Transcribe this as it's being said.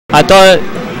I thought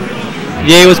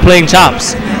Ye was playing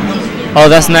chops. Oh,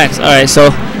 that's next. All right, so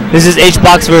this is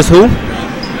Hbox versus who?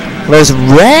 Versus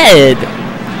Red.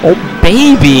 Oh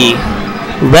baby,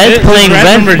 Red playing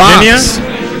Red Box.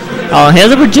 Oh, he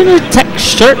has a Virginia Tech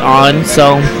shirt on,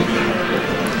 so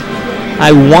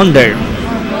I wonder.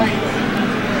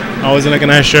 I wasn't looking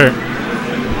at his shirt.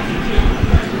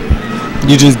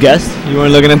 You just guessed? You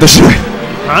weren't looking at the shirt?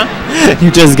 Huh?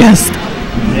 You just guessed.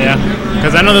 Yeah,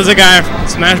 because I know there's a guy from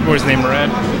Smashboards named Red.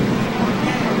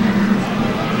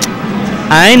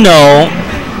 I know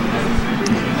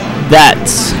that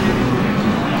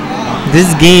this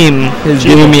game is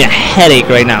giving me a headache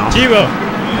right now. Chivo,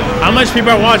 how much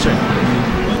people are watching?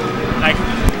 Like,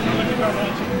 how much people are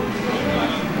watching?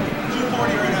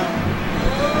 240 right now.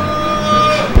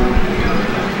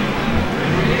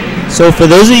 So for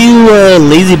those of you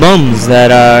lazy bums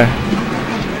that are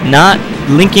not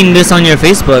linking this on your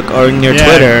Facebook or in your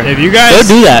Twitter, if you guys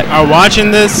go do that. Are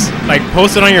watching this, like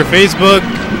post it on your Facebook,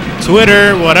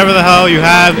 Twitter, whatever the hell you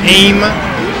have, AIM.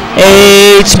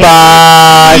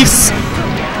 Hbox.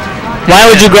 Why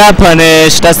would you grab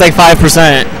punish? That's like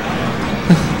 5%.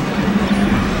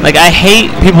 Like, I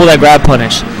hate people that grab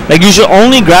punish. Like, you should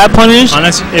only grab punish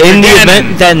in the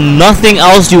event that nothing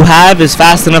else you have is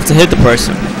fast enough to hit the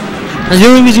person. That's the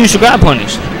only reason you should grab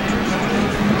punish.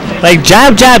 Like,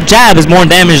 jab, jab, jab is more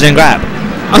damage than grab.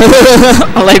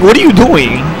 Like, what are you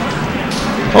doing?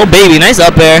 Oh, baby, nice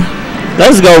up air.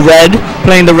 Let's go, Red.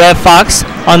 Playing the Red Fox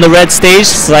on the Red stage.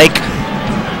 It's like,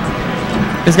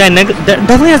 this guy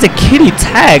definitely has a Kitty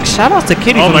tag. Shout out to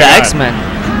Kitty from the X-Men.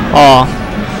 Oh,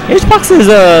 Hbox is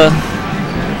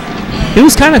he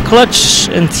was kind of clutch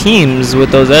in teams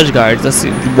with those edge guards. Let's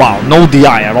see. Wow, no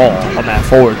DI at all on that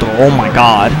forward throw. Oh my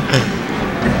god.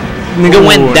 Nigga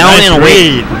went down nice and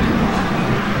away.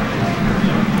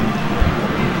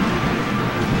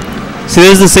 See,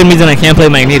 this is the same reason I can't play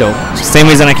Magneto. It's the same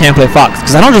reason I can't play Fox.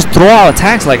 Because I don't just throw out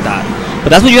attacks like that. But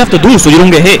that's what you have to do so you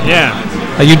don't get hit. Yeah.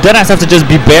 Like, you deadass have to just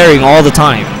be bearing all the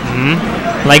time.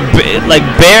 Like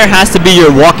bear has to be your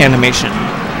walk animation.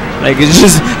 Like, it's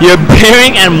just, you're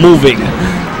bearing and moving.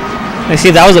 Like,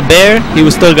 see, if that was a bear, he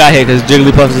would still got hit because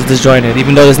Jigglypuff is disjointed,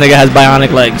 even though this nigga has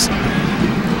bionic legs.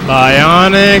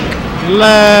 Bionic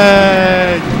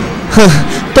leg.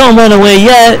 Don't run away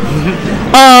yet.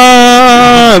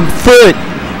 Foot.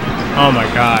 Oh my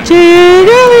god.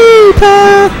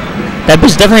 Jigglypuff. That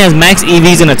bitch definitely has max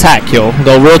EVs in attack, yo.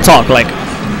 Though, real talk, like.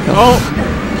 Oh.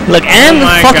 Look, and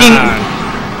fucking. God.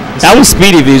 That was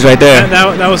speed EVs right there.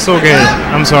 That was so good.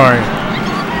 I'm sorry.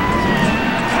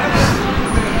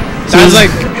 That was like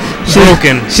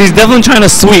broken. She's definitely trying to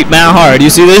sweep man hard.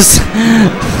 You see this?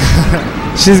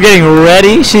 She's getting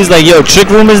ready. She's like, yo,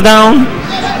 Trick Room is down.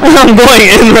 I'm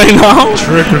going in right now.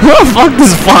 Trick Room. Fuck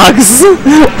this Fox.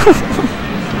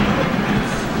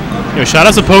 Yo, shout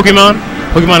out to Pokemon.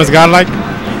 Pokemon is godlike.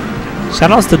 Shout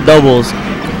outs to doubles.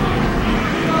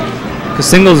 Cause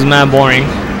singles is mad boring.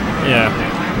 Yeah.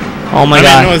 Oh my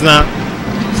god. No, it's not.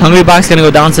 Is Hungrybox gonna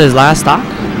go down to his last stock?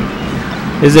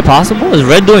 Is it possible? Is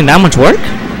Red doing that much work?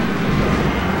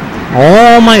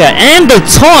 Oh my god. And the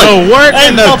taunt! The work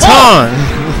and the taunt!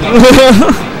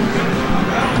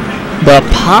 The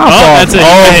pop off. Oh, that's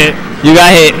it. You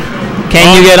got hit. Can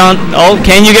you get on? Oh,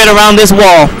 can you get around this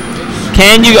wall?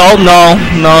 Can you? Oh, no.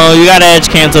 No, you gotta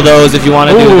edge cancel those if you want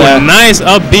to do that. Nice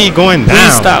up B going down.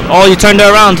 Please stop. Oh, you turned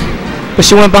her around. But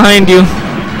she went behind you.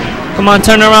 Come on,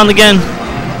 turn her around again.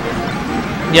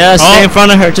 Yeah, stay in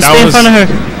front of her. Just stay in front of her.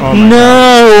 Oh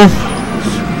no.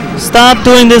 Stop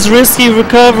doing this risky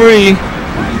recovery.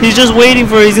 He's just waiting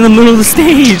for her. He's in the middle of the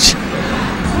stage.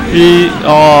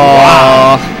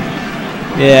 Wow.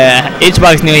 Yeah,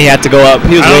 Hbox knew he had to go up.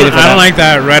 He was waiting for that. I don't like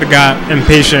that Red got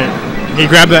impatient. He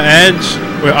grabbed the edge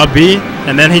with up B,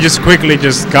 and then he just quickly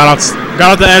just got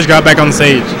out the edge, got back on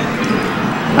stage.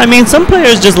 I mean, some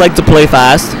players just like to play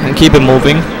fast and keep it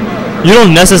moving. You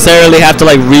don't necessarily have to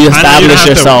like reestablish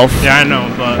yourself. Yeah, I know,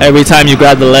 but every time you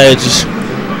grab the ledge,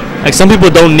 like some people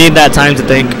don't need that time to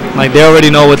think. Like they already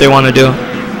know what they want to do.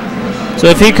 So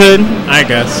if he could, I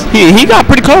guess he got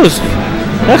pretty close.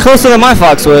 Got closer than my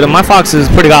Fox would, and my Fox is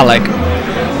pretty godlike.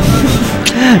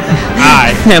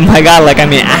 And by godlike I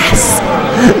mean ass.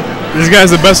 This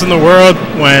guy's the best in the world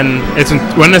when it's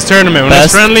tournament. When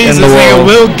it's friendlies, this nigga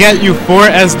will get you 4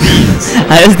 SDs.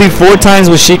 I SD 4 times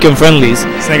with Sheik in friendlies.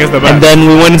 This nigga's the best. And then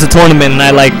we went into tournament and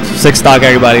I like 6 stock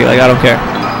everybody. Like I don't care.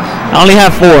 I only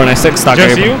have 4 and I 6 stock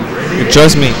everybody. Just you?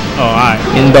 Just me. Oh, alright.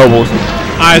 In doubles.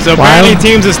 Alright, so apparently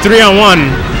teams is 3-on-1.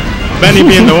 Benny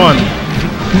being the one.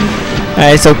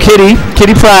 Alright, so Kitty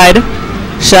Pride.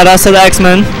 Shout out to the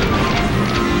X-Men.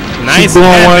 Nice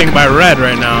camping by Red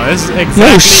right now. This is exactly.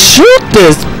 No, shoot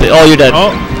this! Oh, you're dead.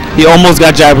 Oh. He almost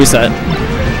got jab reset,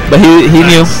 but he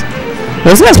knew.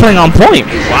 This guy's playing on point.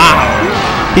 Wow.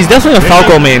 He's definitely a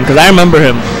Falco main because I remember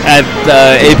him at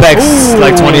Apex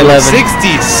like 2011.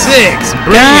 66.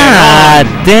 God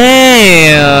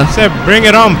damn. Said, bring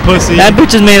it on, pussy. That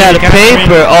bitch is made out of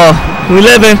paper. Oh, we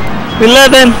living.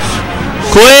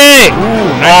 Quick.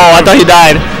 Oh, I thought he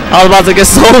died. I was about to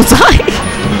get so tight.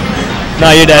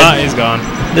 No, you're dead. He's gone.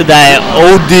 Did that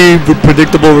OD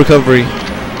predictable recovery.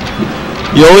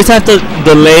 You always have to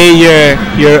delay your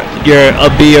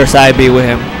up B or side B with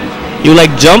him. You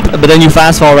like jump, but then you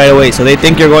fast fall right away. So they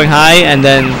think you're going high, and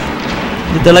then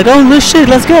they're like, "Oh, this shit,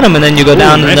 let's get him." And then you go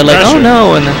down, and they're like, "Oh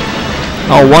no!" And then,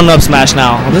 oh, one up smash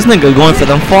now. This nigga going for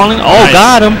them falling. Oh,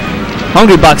 got him.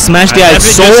 Hungrybox smashed the eye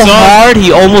so hard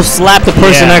he almost slapped the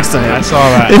person next to him. I saw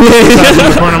that. In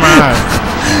the corner of my eye.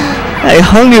 Hey,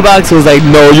 Hungrybox was like,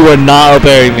 "No, you are not up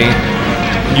airing me.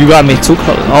 You got me too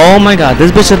close." Oh my god,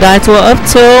 this bitch should die to an up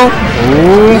tilt.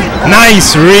 Ooh,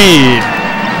 nice read.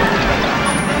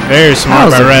 Very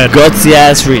smart by Red. Gutsy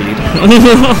ass read.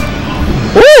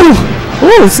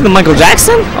 Ooh, this is the Michael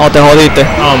Jackson. Oh, te jodiste.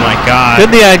 Oh my god.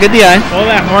 Good DI. All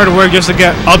that hard work just to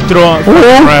get up throw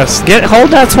press.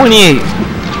 Hold that 28.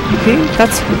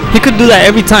 He could do that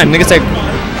every time. Niggas like,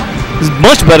 it's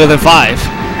much better than 5.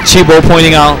 Chibo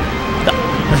pointing out the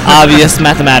obvious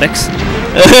mathematics.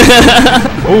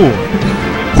 Ooh.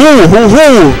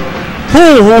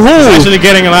 He's actually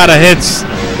getting a lot of hits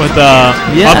with the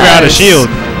up out of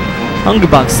shield.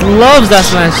 Hungrybox loves that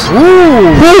smash.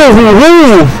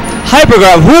 Hyper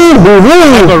grab.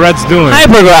 That's what Red's doing.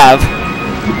 Hyper grab.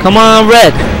 Come on,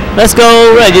 Red. Let's go,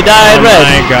 Red. You died, Red.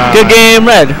 My God. Good game,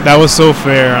 Red. That was so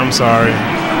fair. I'm sorry.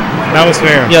 That was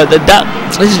fair. Yo,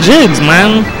 it's jigs,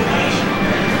 man.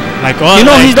 Like, you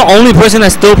know, he's the only person that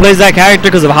still plays that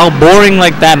character because of how boring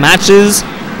like that match is.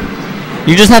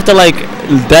 You just have to like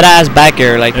dead ass back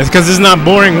air. Like, it's because it's not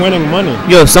boring winning money.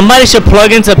 Yo, somebody should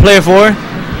plug into player 4.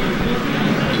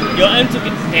 Yo, M2,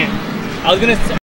 damn. I was gonna say